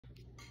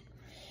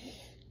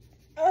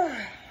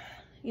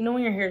You know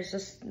when your hair is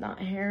just not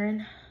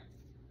hairing?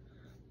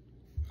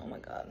 Oh my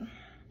God,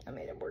 I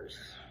made it worse.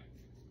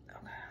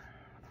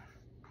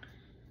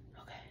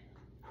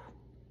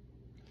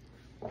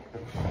 Okay.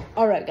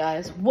 All right,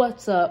 guys,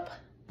 what's up?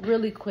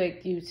 Really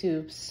quick,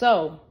 YouTube.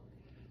 So,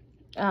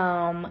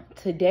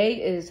 today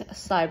is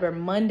Cyber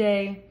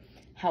Monday.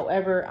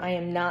 However, I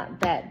am not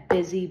that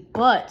busy,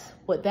 but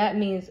what that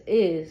means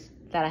is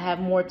that I have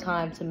more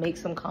time to make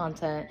some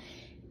content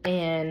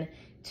and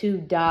to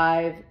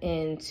dive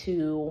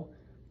into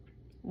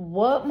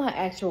what my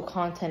actual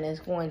content is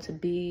going to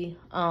be.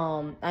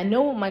 I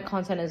know what my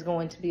content is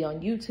going to be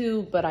on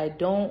YouTube, but I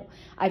don't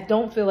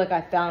feel like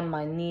I found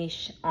my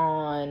niche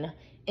on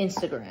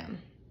Instagram.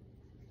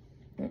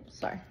 Oops,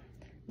 sorry,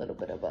 a little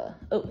bit of a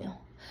oatmeal.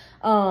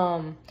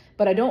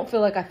 But I don't feel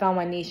like I found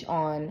my niche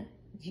on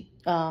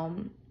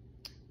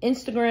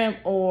Instagram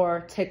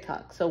or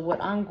TikTok. So what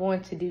I'm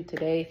going to do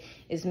today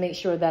is make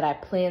sure that I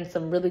plan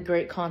some really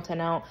great content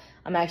out.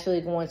 I'm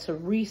actually going to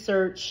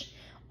research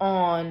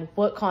on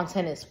what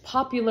content is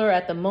popular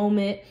at the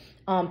moment.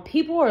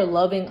 People are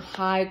loving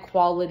high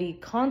quality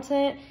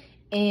content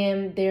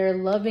and they're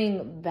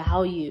loving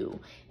value.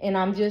 And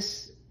I'm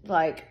just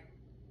like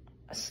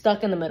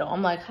stuck in the middle.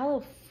 I'm like, how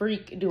the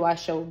freak do I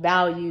show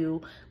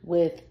value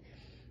with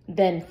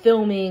then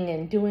filming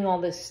and doing all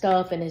this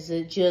stuff? And is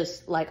it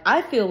just like,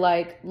 I feel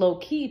like low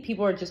key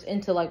people are just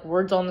into like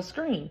words on the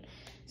screen.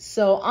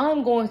 So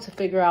I'm going to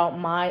figure out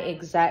my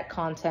exact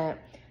content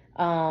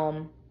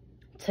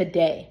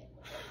today.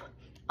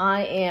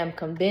 I am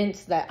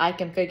convinced that I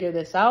can figure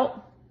this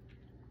out.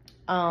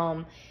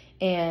 And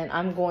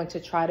I'm going to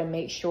try to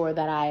make sure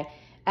that I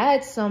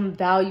add some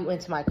value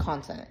into my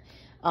content.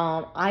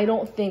 I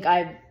don't think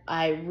I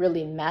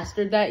really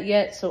mastered that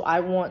yet. So I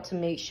want to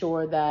make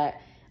sure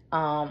that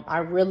I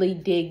really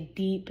dig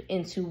deep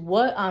into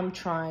what I'm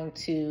trying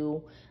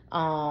to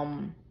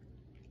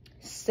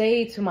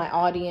say to my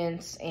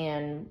audience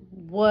and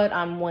what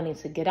I'm wanting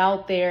to get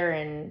out there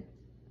and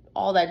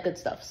all that good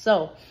stuff.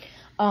 So,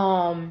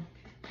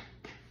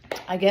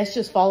 I guess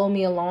just follow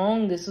me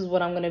along. This is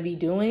what I'm going to be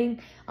doing.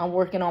 I'm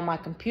working on my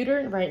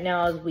computer right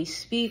now as we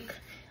speak.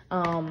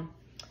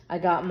 I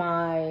got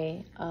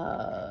my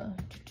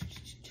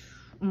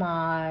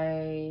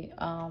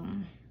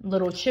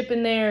little chip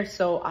in there.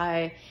 So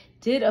I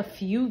did a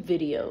few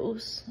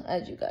videos,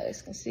 as you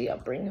guys can see. I'll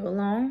bring you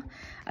along.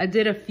 I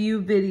did a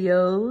few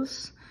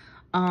videos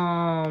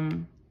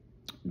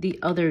the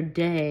other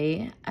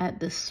day at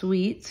the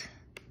suite.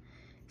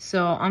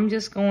 So I'm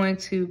just going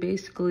to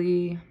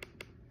basically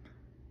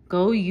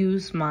go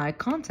use my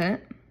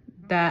content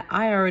that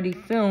I already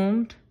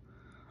filmed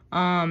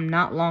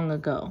not long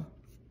ago.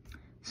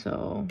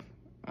 So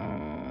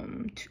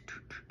and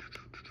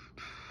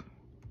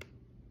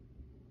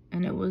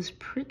it was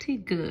pretty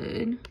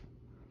good.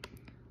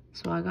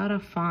 So I gotta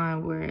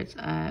find where it's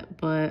at,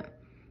 but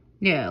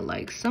yeah,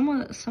 like some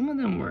of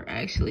them were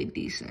actually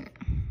decent.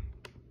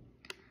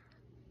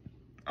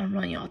 I'll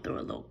run y'all through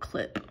a little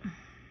clip.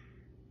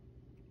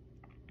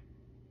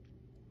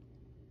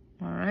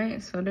 All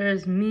right, so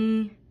there's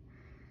me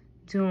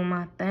doing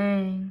my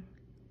thing.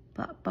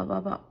 Bop, bop,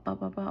 bop, bop, bop,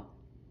 bop, bop.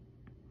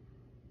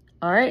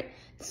 All right,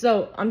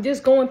 so I'm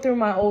just going through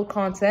my old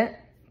content,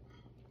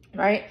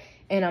 right?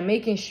 And I'm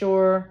making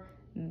sure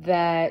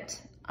that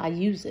I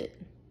use it.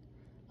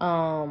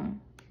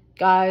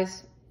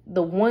 Guys,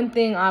 the one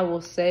thing I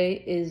will say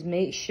is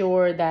make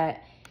sure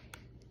that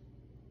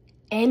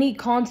any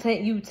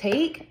content you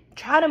take,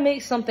 try to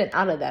make something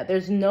out of that.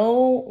 There's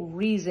no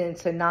reason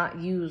to not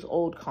use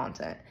old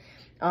content.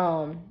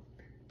 A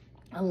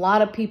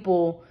lot of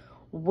people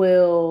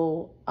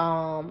will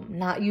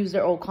not use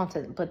their old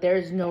content, but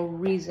there's no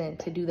reason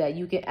to do that.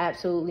 You can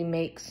absolutely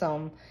make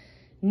some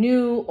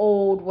new,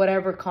 old,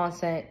 whatever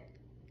content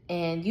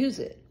and use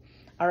it.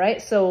 All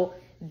right, so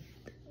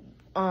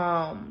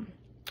what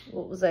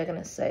was I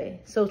gonna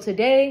say? So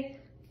today,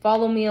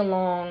 follow me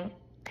along.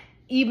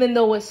 Even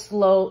though it's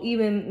slow,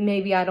 even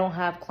maybe I don't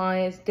have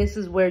clients, this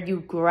is where you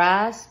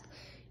grasp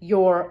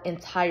your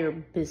entire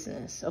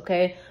business,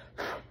 okay?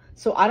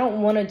 So I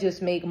don't want to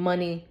just make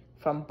money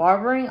from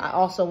barbering. I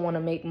also want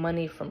to make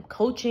money from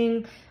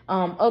coaching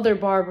other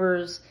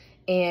barbers,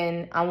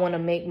 and I want to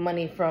make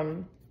money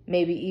from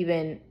maybe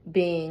even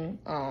being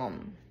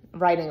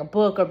writing a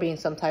book or being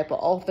some type of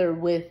author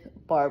with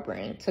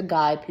barbering to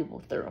guide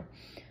people through.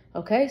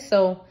 Okay,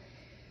 so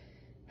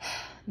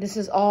this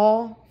is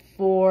all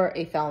for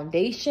a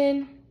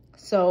foundation.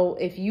 So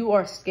if you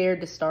are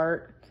scared to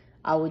start,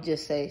 I would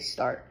just say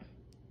start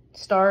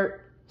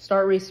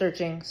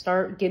researching,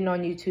 start getting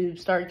on YouTube,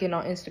 start getting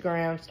on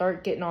Instagram,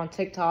 start getting on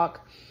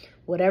TikTok,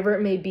 whatever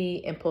it may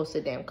be, and post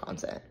the damn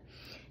content.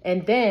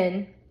 And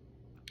then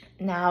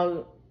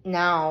now,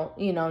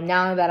 you know,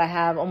 now that I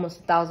have almost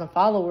 1,000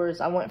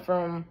 followers, I went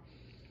from,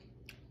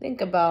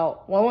 I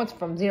went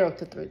from 0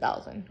 to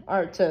 3,000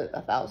 or to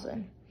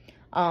 1,000.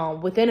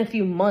 Within a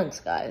few months,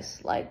 guys.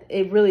 Like,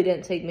 it really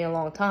didn't take me a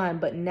long time,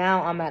 but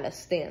now I'm at a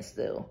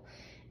standstill.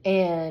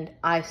 And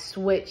I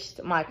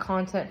switched my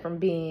content from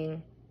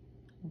being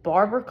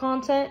barber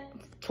content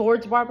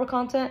towards barber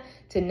content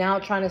to now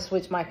trying to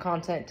switch my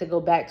content to go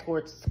back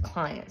towards the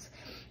clients.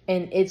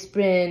 And it's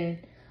been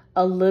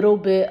a little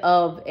bit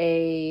of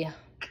a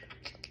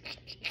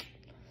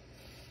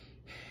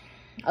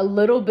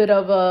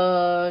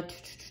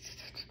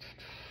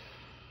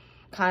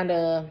kind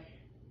of,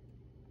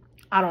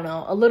 I don't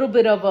know, a little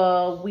bit of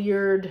a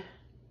weird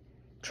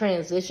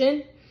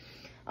transition.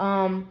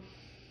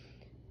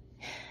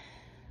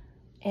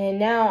 And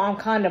now I'm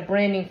kind of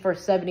branding for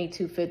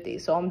 7250.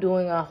 So I'm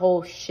doing a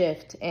whole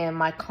shift and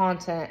my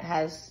content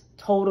has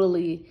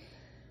totally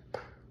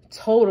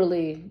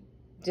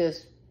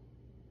just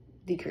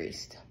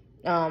decreased.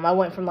 I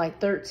went from like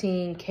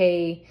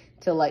 13K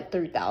to like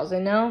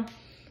 3,000 now.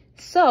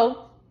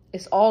 So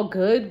it's all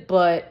good,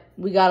 but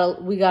we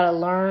gotta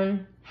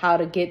learn how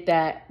to get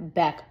that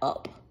back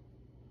up.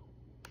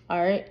 All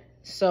right.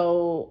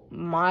 So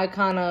my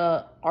kind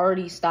of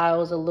arty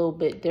style is a little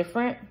bit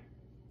different.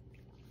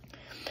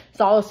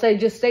 So I'll say,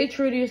 just stay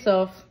true to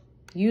yourself,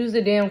 use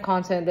the damn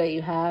content that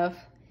you have,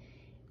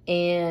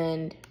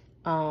 and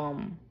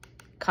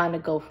kind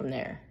of go from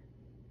there.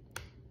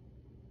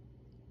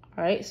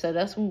 All right, so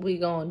that's what we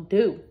gonna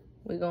do.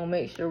 We're gonna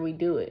make sure we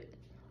do it.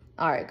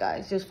 All right,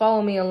 guys, just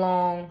follow me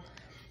along.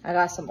 I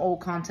got some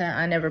old content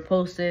I never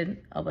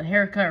posted of a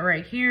haircut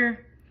right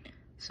here.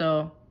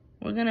 So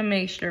we're gonna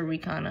make sure we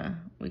kind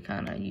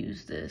of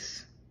use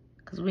this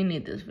because we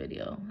need this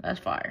video. That's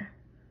fire.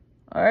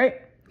 All right,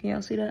 can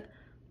y'all see that?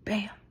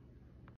 Bam.